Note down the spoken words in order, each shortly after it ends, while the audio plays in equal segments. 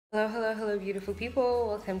Hello, hello, hello, beautiful people.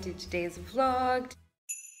 Welcome to today's vlog.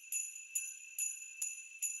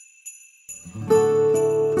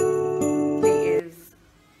 Today is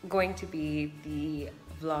going to be the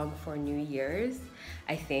vlog for New Year's,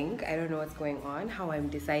 I think. I don't know what's going on, how I'm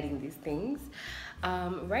deciding these things.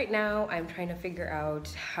 Right now, I'm trying to figure out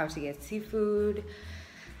how to get seafood.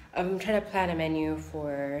 I'm trying to plan a menu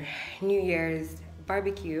for New Year's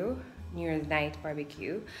barbecue, New Year's night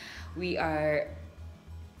barbecue. We are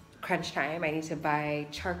crunch time. I need to buy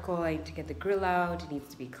charcoal, I need to get the grill out, it needs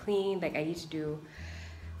to be clean. Like, I need to do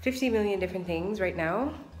 50 million different things right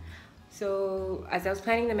now. So as I was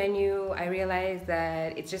planning the menu, I realized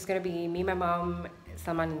that it's just gonna be me, my mom,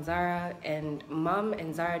 Salman and Zara, and mom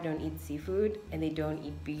and Zara don't eat seafood and they don't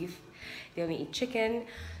eat beef. They only eat chicken.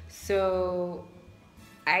 So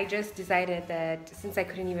I just decided that since I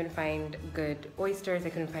couldn't even find good oysters,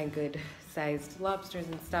 I couldn't find good sized lobsters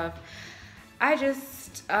and stuff, I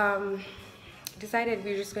just decided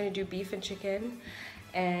we were just going to do beef and chicken.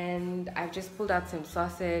 And I've just pulled out some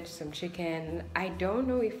sausage, some chicken. I don't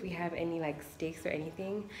know if we have any like steaks or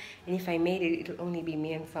anything. And if I made it, it'll only be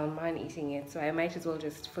me and Salman eating it. So I might as well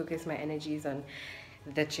just focus my energies on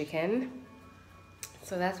the chicken.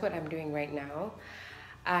 So that's what I'm doing right now.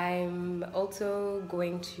 I'm also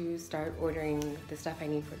going to start ordering the stuff I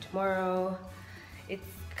need for tomorrow. It's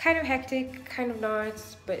kind of hectic, kind of not,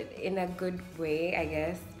 but in a good way, I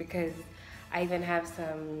guess, because I even have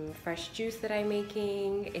some fresh juice that I'm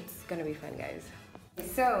making. It's gonna be fun, guys.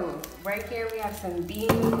 So right here we have some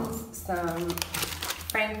beans, some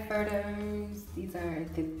frankfurters. These are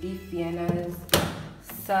the beef Viennas,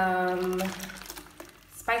 some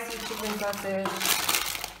spicy chicken sausage,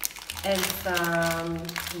 and some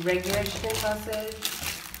regular chicken sausage,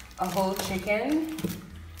 a whole chicken.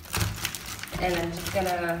 And I'm just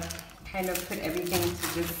gonna kind of put everything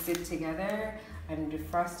to just sit together. I'm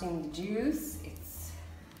defrosting the juice. It's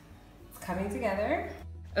coming together.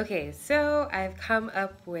 Okay, so I've come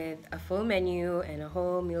up with a full menu and a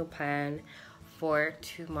whole meal plan for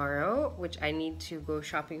tomorrow, which I need to go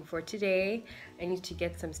shopping for today. I need to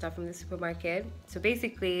get some stuff from the supermarket. So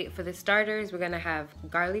basically, for the starters, we're gonna have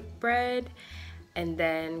garlic bread and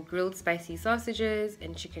then grilled spicy sausages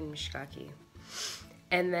and chicken mishkaki.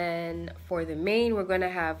 And then for the main, we're gonna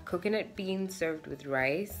have coconut beans served with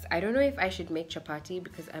rice. I don't know if I should make chapati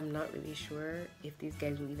because I'm not really sure if these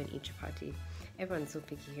guys will even eat chapati. Everyone's so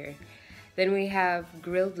picky here. Then we have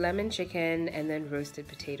grilled lemon chicken and then roasted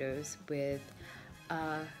potatoes with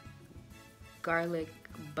a garlic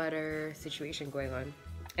butter situation going on.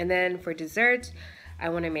 And then for dessert, I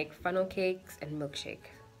wanna make funnel cakes and milkshake.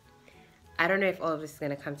 I don't know if all of this is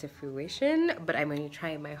gonna come to fruition, but I'm gonna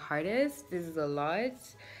try my hardest. This is a lot,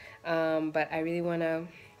 but I really wanna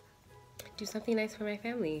do something nice for my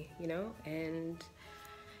family, you know, and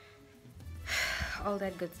all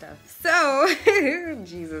that good stuff. So,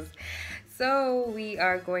 Jesus. So we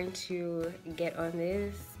are going to get on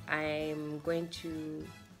this. I'm going to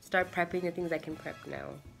start prepping the things I can prep now.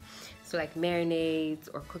 So like marinades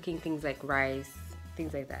or cooking things like rice,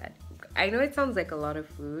 things like that. I know it sounds like a lot of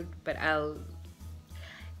food, but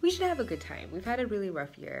we should have a good time. We've had a really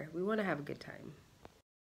rough year. We want to have a good time.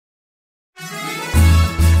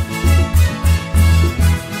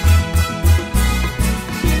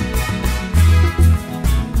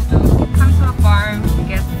 Come to a farm to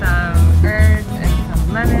get some herbs and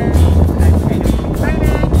some lemons. I'm kind of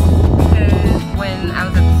excited because when I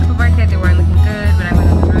was at the supermarket, they weren't looking good. When I went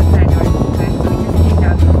on the roadside, they weren't looking good. So we just came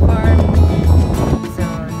down to the farm.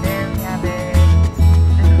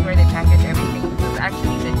 Package everything. This is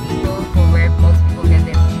actually the depot for where most people get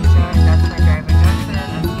their pizza. That's my driver Johnson,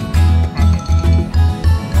 and he's the package.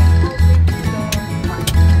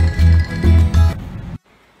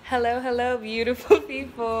 Hello, hello, beautiful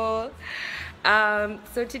people.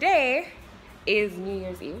 So today is New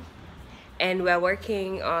Year's Eve, and we're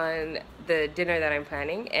working on the dinner that I'm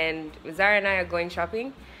planning. And Zara and I are going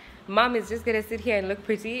shopping. Mom is just gonna sit here and look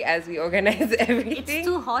pretty as we organize everything. It's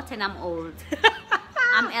too hot and I'm old.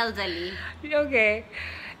 I'm elderly. Okay.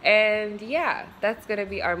 And yeah, that's gonna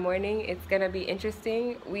be our morning. It's gonna be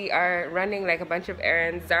interesting. We are running like a bunch of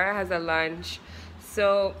errands. Zara has a lunch.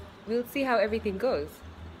 So we'll see how everything goes.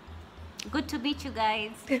 Good to meet you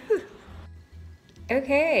guys.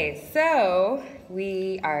 Okay, so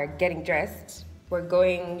we are getting dressed. We're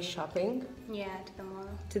going shopping. Yeah, to the mall.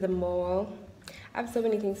 To the mall. I have so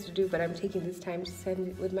many things to do, but I'm taking this time to spend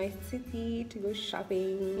it with my city to go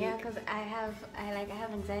shopping. Yeah, because I have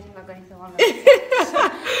anxiety about going to the mall. So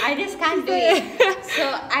I just can't do it. So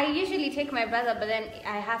I usually take my brother, but then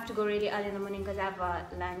I have to go really early in the morning because I have a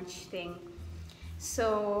lunch thing.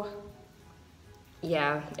 So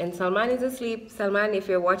Yeah, and Salman is asleep. Salman, if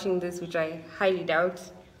you're watching this, which I highly doubt,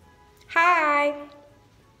 hi.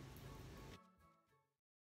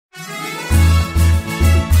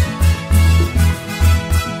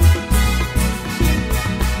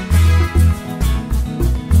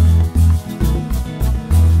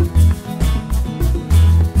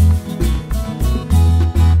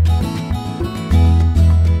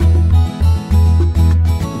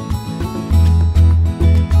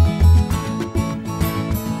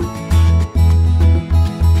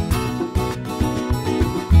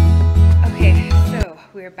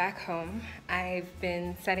 We're back home. I've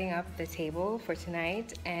been setting up the table for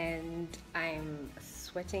tonight and I'm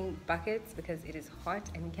sweating buckets because it is hot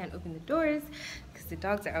and we can't open the doors because the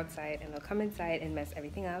dogs are outside and they'll come inside and mess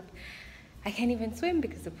everything up. I can't even swim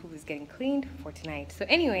because the pool is getting cleaned for tonight. So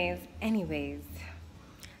anyways,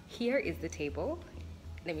 here is the table.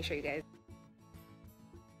 Let me show you guys.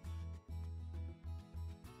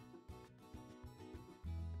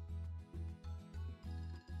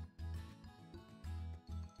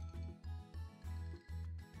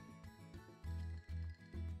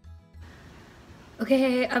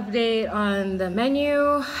 Okay, update on the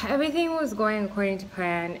menu. Everything was going according to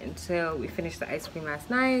plan until we finished the ice cream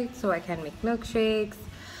last night, so I can make milkshakes.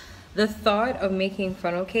 The thought of making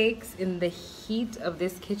funnel cakes in the heat of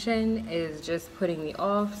this kitchen is just putting me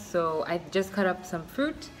off, so I just cut up some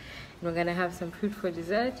fruit and we're gonna have some fruit for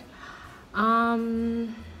dessert.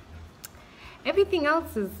 Everything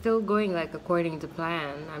else is still going like according to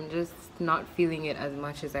plan. I'm just not feeling it as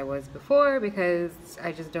much as I was before because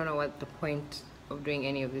I just don't know what the point of doing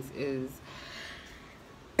any of this is.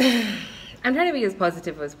 I'm trying to be as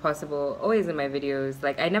positive as possible always in my videos.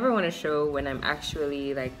 Like, I never want to show when I'm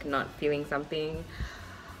actually like not feeling something,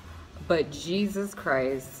 but Jesus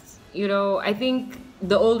Christ, you know, I think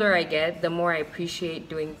the older I get, the more I appreciate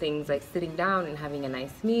doing things like sitting down and having a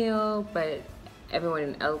nice meal, but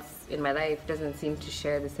everyone else in my life doesn't seem to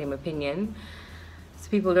share the same opinion, so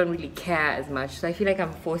people don't really care as much, so I feel like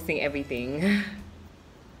I'm forcing everything.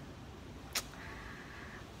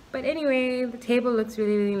 But anyway, the table looks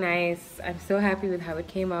really, really nice. I'm so happy with how it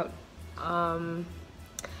came out.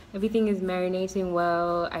 Everything is marinating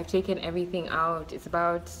well. I've taken everything out. It's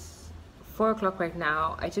about 4 o'clock right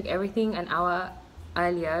now. I took everything an hour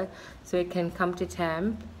earlier so it can come to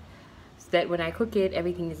temp, so that when I cook it,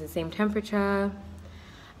 everything is the same temperature.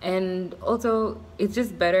 And also, it's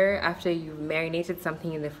just better after you've marinated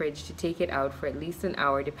something in the fridge to take it out for at least an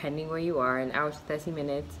hour, depending where you are, an hour to 30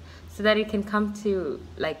 minutes, so that it can come to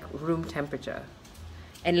like room temperature,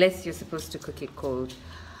 unless you're supposed to cook it cold.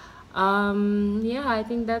 Yeah, I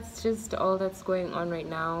think that's just all that's going on right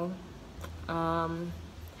now. I'm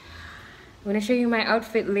gonna show you my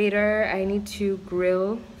outfit later. I need to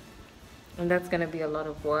grill, and that's gonna be a lot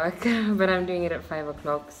of work, but I'm doing it at 5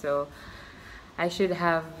 o'clock, so I should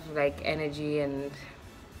have like energy and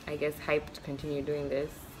I guess hype to continue doing this,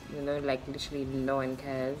 you know, like literally no one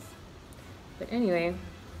cares. But anyway,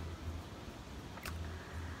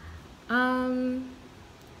 I'm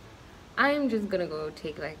just gonna go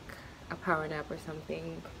take like a power nap or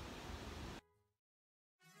something.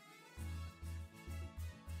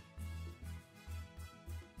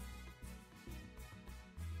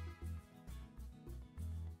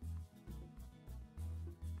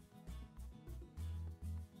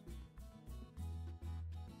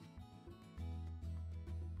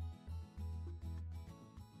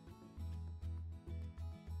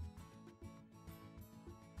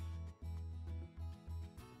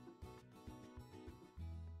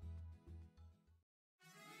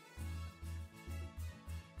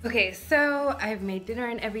 Okay, so I've made dinner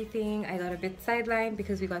and everything. I got a bit sidelined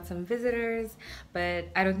because we got some visitors, but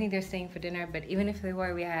I don't think they're staying for dinner. But even if they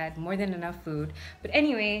were, we had more than enough food. But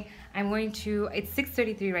anyway, I'm going to, it's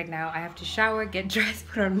 6:33 right now. I have to shower, get dressed,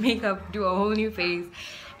 put on makeup, do a whole new face,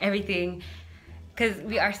 everything. Because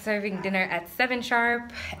we are serving dinner at 7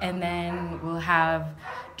 sharp, and then we'll have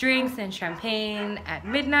drinks and champagne at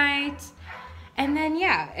midnight. And then,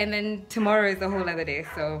 yeah, and then tomorrow is a whole other day,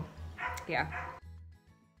 so yeah.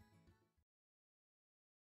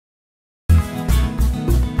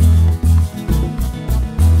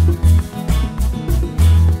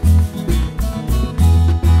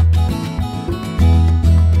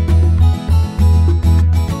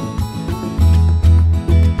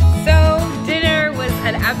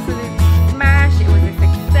 Absolute smash. It was a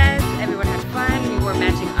success. Everyone had fun. We wore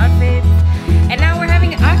matching outfits, and now we're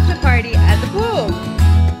having an after party at the pool.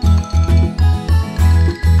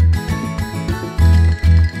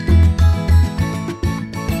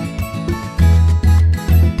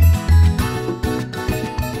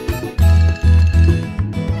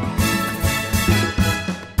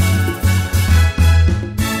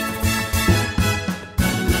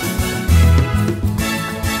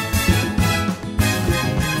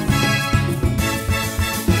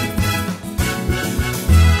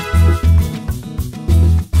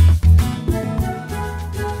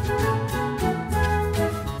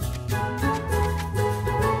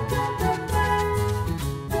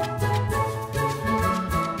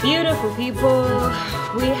 beautiful people,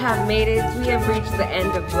 we have made it. We have reached the end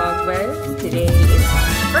of Vlogmas. Today is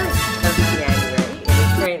 1st of January. It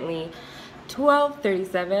is currently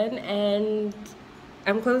 12:37 and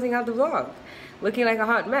I'm closing out the vlog looking like a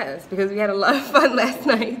hot mess because we had a lot of fun last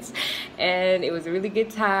night and it was a really good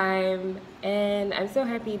time, and I'm so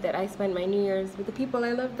happy that I spent my New Year's with the people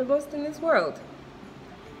I love the most in this world.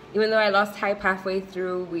 Even though I lost hype halfway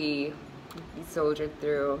through, we soldiered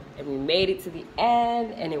through and we made it to the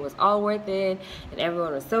end, and it was all worth it, and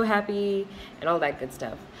everyone was so happy and all that good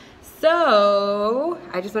stuff. So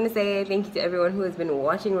I just want to say thank you to everyone who has been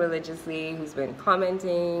watching religiously, who's been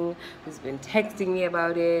commenting, who's been texting me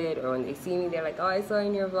about it, or when they see me they're like, oh, I saw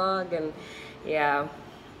in your vlog. And yeah,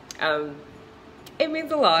 it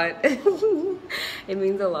means a lot. It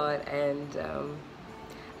means a lot, and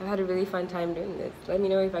I've had a really fun time doing this. Let me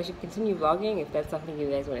know if I should continue vlogging, if that's something you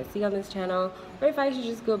guys want to see on this channel, or if I should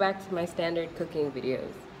just go back to my standard cooking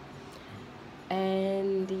videos.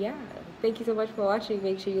 And yeah, thank you so much for watching.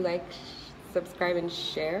 Make sure you like, subscribe, and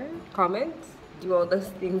share, comment, do all those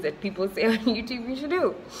things that people say on YouTube you should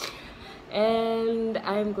do. And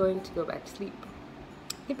I'm going to go back to sleep.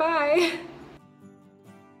 Goodbye.